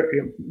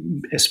imperative,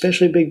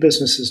 especially big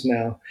businesses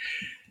now,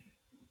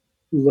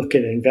 look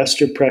at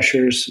investor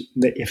pressures,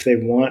 that if they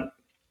want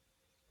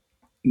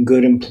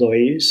good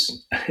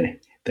employees,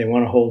 they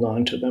want to hold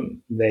on to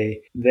them,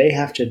 they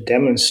have to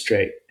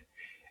demonstrate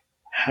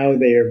how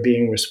they are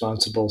being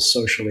responsible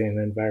socially and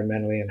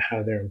environmentally and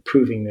how they're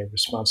improving their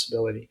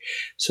responsibility.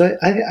 So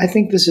I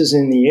think this is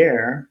in the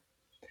air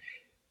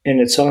and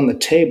it's on the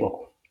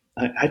table.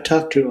 I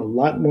talk to a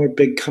lot more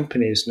big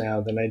companies now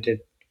than I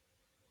did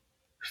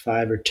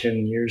 5 or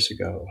 10 years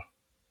ago.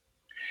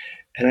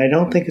 And I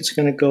don't think it's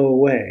going to go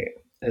away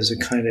as a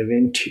kind of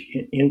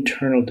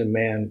internal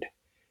demand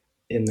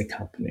in the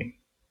company.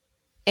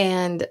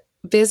 And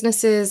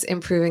businesses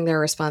improving their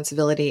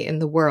responsibility in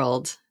the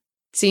world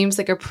seems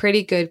like a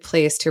pretty good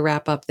place to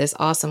wrap up this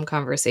awesome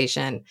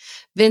conversation.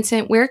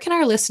 Vincent, where can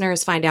our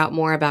listeners find out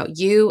more about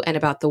you and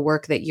about the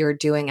work that you're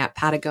doing at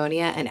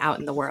Patagonia and out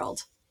in the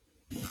world?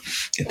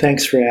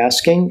 Thanks for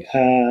asking.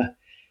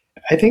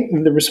 I think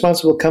the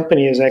responsible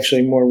company is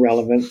actually more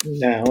relevant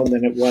now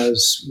than it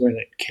was when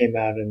it came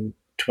out in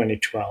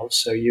 2012.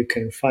 So you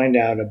can find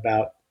out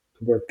about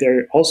the work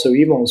there. Also,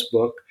 Yvonne's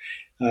book,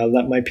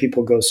 Let My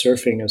People Go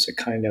Surfing, is a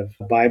kind of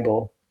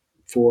Bible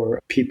for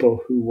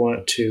people who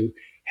want to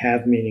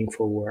have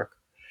meaningful work.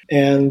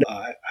 And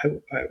I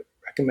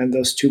recommend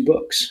those two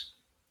books.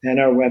 And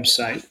our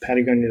website,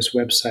 Patagonia's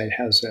website,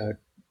 has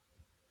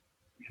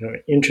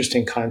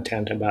interesting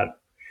content about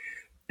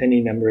any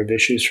number of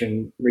issues,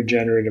 from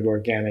regenerative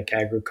organic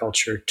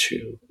agriculture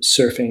to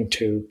surfing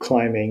to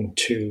climbing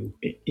to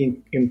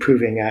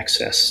improving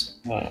access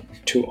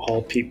to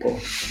all people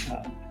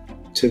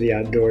to the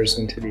outdoors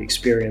and to the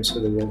experience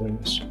of the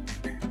wilderness.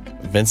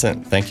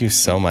 Vincent, thank you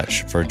so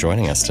much for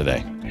joining us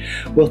today.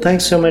 Well,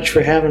 thanks so much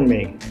for having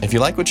me. If you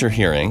like what you're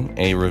hearing,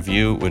 a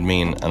review would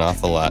mean an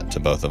awful lot to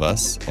both of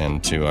us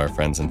and to our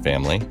friends and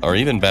family. Or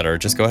even better,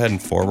 just go ahead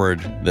and forward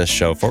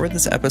this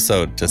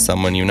episode to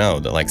someone you know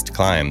that likes to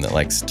climb, that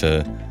likes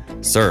to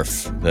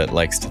surf, that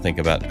likes to think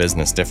about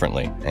business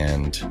differently,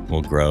 and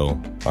we'll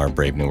grow our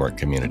Brave New Work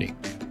community.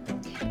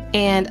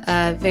 And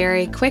a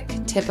very quick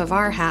tip of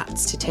our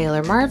hats to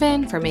Taylor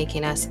Marvin for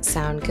making us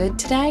sound good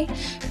today.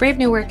 Brave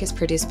New Work is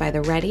produced by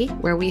The Ready,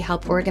 where we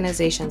help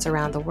organizations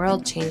around the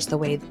world change the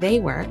way they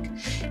work.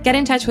 Get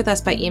in touch with us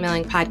by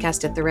emailing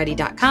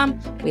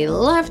podcast@theready.com. We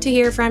love to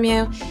hear from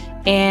you.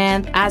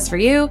 And as for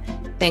you,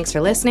 thanks for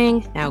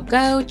listening. Now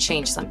go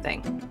change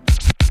something.